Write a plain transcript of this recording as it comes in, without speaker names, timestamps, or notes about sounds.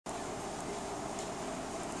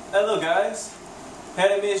Hello guys,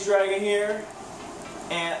 Hanamius Dragon here,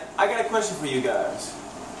 and I got a question for you guys.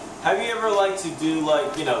 Have you ever liked to do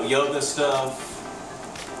yoga stuff?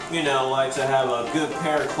 Like to have a good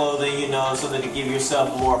pair of clothing, something to give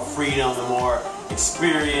yourself more freedom and more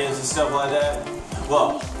experience and stuff like that?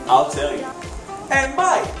 Well, I'll tell you. Hey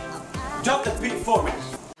Mike, drop the beat for me.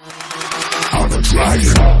 I'm a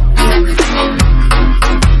dragon.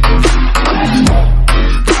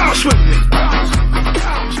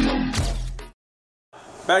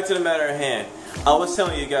 Back to the matter at hand. I was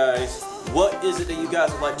telling you guys, what is it that you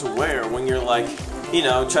guys would like to wear when you're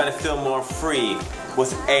trying to feel more free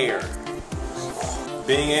with air?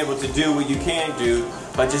 Being able to do what you can do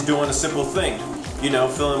by just doing a simple thing.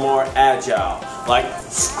 Feeling more agile.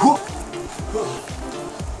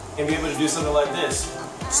 And be able to do something like this.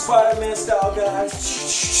 Spider-Man style, guys.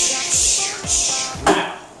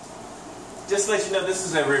 Now, just to let you know, this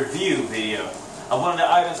is a review video of one of the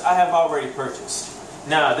items I have already purchased.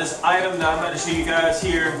 Now, this item that I'm going to show you guys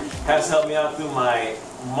here has helped me out through my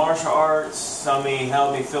martial arts. Helped me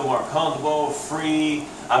feel more comfortable, free.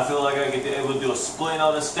 I feel like I could be able to do a split and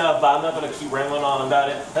all this stuff, but I'm not going to keep rambling on about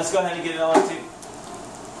it. Let's go ahead and get it on to you.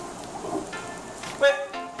 Wait,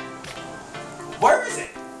 where is it?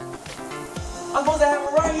 I'm supposed to have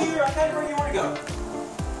it right here. I had it right here. Where'd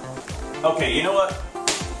it go? Okay, you know what?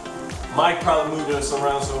 Mike probably moved us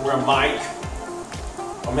around somewhere. Mike.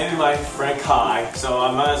 Or maybe my friend Kai, so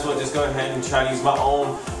I might as well just go ahead and try to use my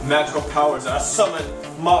own magical powers. I summon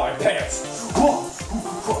my pants.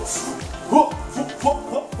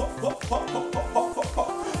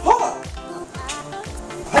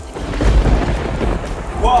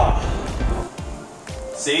 Wow.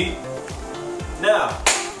 See? Now,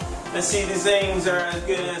 let's see if these things are as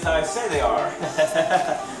good as I say they are.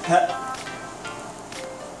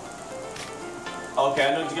 Okay,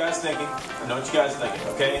 I know what you guys thinking.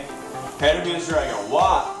 Okay? Hanamius Dragon.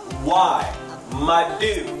 Why? My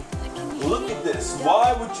dude, look at this.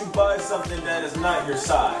 Why would you buy something that is not your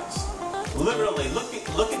size? Literally, look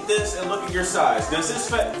at this and look at your size. Does this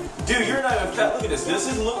fit? Dude, you're not even fat. Look at this. Does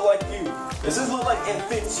this look like you? Does this look like it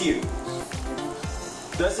fits you?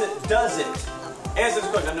 Does it? Answer this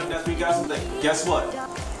question. I know that's what you guys are thinking. Guess what?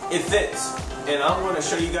 It fits. And I'm going to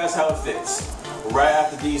show you guys how it fits. Right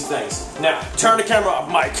after these things. Now, turn the camera off,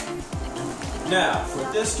 Mike. Now, for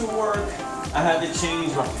this to work, I had to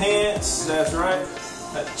change my pants. That's right.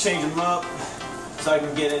 I had to change them up so I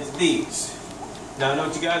can get into these. Now, I know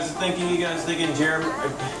what you guys are thinking. You guys are thinking, Jeremy,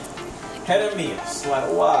 Hanamius, like,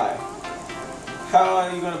 why? How are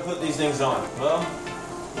you going to put these things on? Well,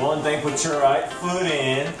 one thing, put your right foot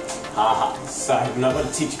in. Haha. Sorry, I'm not going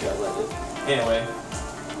to teach you guys like this. Anyway,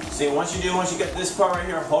 see, once you get this part right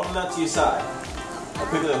here, hold them out to your side. I'll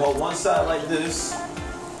quickly hold one side like this,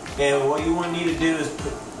 and what you want to need to do is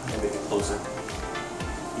let me make it closer.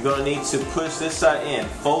 You're going to need to push this side in,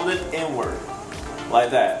 fold it inward, like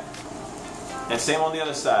that. And same on the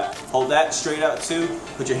other side. Hold that straight out too.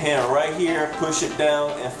 Put your hand right here, push it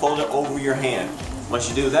down, and fold it over your hand. Once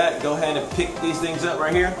you do that, go ahead and pick these things up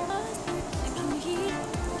right here.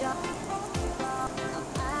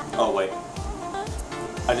 Oh wait,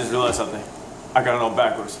 I just realized something. I got it on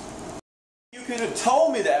backwards. You could have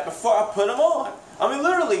told me that before I put them on. I mean,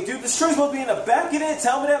 literally, dude, the string's supposed to be in the back. You didn't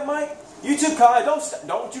tell me that, Mike. You too, Kai.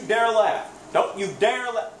 Don't you dare laugh. Don't you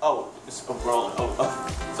dare laugh. Oh, it's rolling.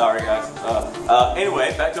 Oh, sorry, guys.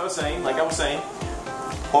 Anyway, back to what I was saying. Like I was saying,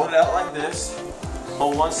 hold it out like this.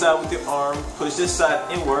 Hold one side with your arm. Push this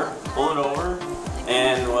side inward. Pull it over,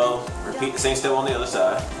 and well, repeat the same step on the other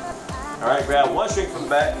side. All right, grab one string from the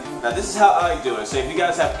back. Now, this is how I do it. So if you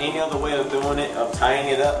guys have any other way of doing it, of tying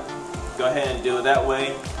it up, go ahead and do it that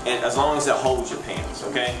way, and as long as it holds your pants,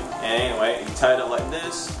 okay? And anyway, you tie it up like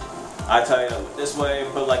this. I tie it up this way,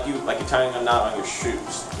 put like you're tying a knot on your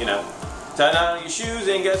shoes, Tie a knot on your shoes,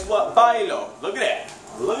 and guess what? Bailo. Look at that.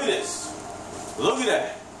 Look at this. Look at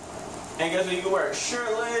that. And guess what? You can wear it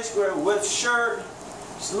shirtless, wear it with shirt.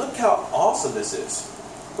 Just look how awesome this is.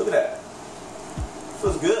 Look at that.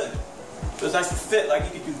 Feels good. Feels nice to fit, like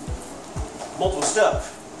you can do multiple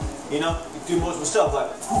stuff. You can do multiple stuff like,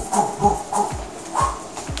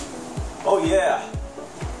 oh yeah.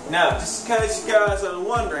 Now, just in case you guys are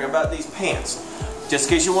wondering about these pants, just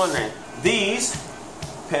in case you're wondering, these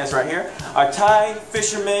pants right here are Thai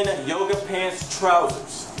Fisherman Yoga Pants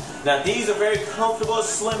Trousers. Now, these are very comfortable,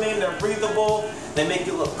 slimming, they're breathable, they make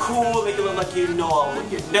you look cool, make you look like you know what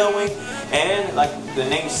you're doing, and like the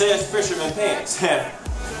name says, Fisherman Pants,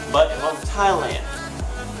 but from Thailand.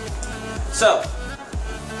 So,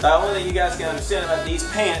 the only thing you guys can understand about these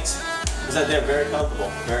pants is that they're very comfortable,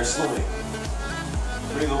 very slimming,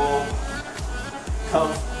 breathable,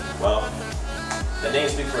 well, the name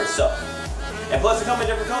speaks for itself. And plus, they come in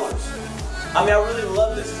different colors. I mean, I really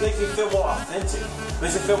love this. It makes me feel more authentic. It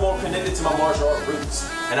makes me feel more connected to my martial art roots.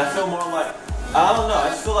 And I feel more like, I don't know, I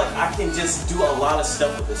just feel like I can just do a lot of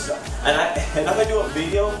stuff with this stuff. And if I do a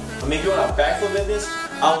video of me doing a backflip in this,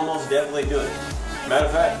 I will most definitely do it. Matter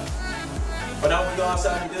of fact, why don't we go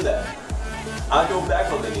outside and do that? I'll do a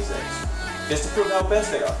backflip in these things. Just to prove how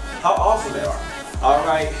best they are. How awesome they are.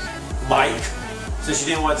 Alright, Mike, since you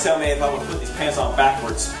didn't want to tell me if I would put these pants on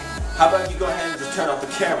backwards, how about you go ahead and just turn off the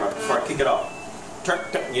camera before I kick it off?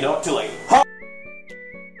 You know what? Too late.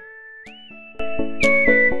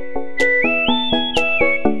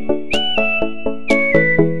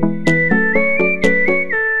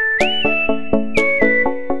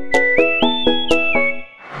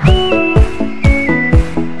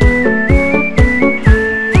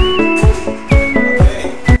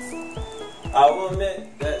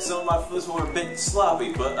 Some of my flips were a bit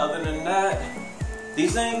sloppy, but other than that,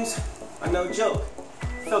 these things are no joke.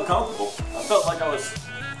 I felt comfortable. I felt like I was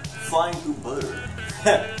flying through butter.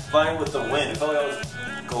 Flying with the wind. I felt like I was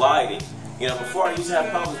gliding. You know, before I used to have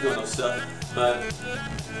problems doing those stuff, but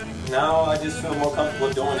now I just feel more comfortable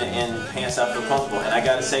doing it in pants I feel comfortable. And I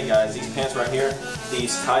gotta say, guys, these pants right here,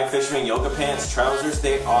 these Thai Fisherman yoga pants, trousers,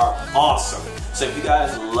 they are awesome. So if you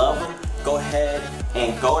guys love them, go ahead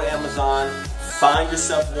and go to Amazon. Find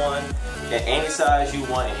yourself one in any size you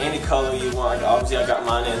want, in any color you want. Obviously, I got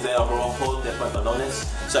mine in El Rojo de Pantalones.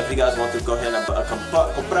 So if you guys want to go ahead and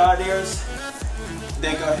comprar theirs,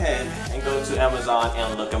 then go ahead and go to Amazon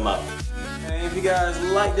and look them up. And if you guys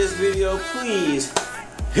like this video, please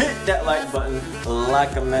hit that like button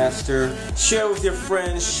like a master. Share with your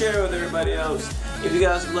friends, share with everybody else. If you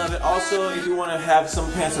guys love it, also if you want to have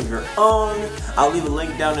some pants of your own, I'll leave a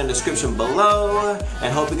link down in the description below.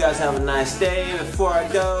 And hope you guys have a nice day. Before I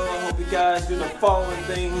go, I hope you guys do the following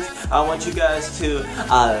things. I want you guys to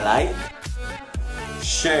like,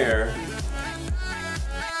 share,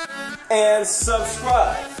 and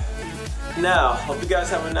subscribe. Now, hope you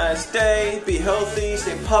guys have a nice day. Be healthy,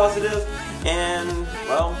 stay positive, and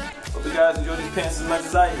well, hope you guys enjoy these pants as much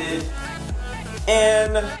as I did.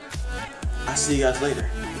 And I'll see you guys later.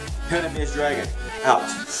 Pedomeus Dragon out.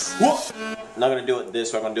 Whoop. Not gonna do it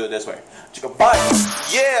this way. I'm gonna do it this way. Bye.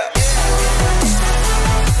 Yeah.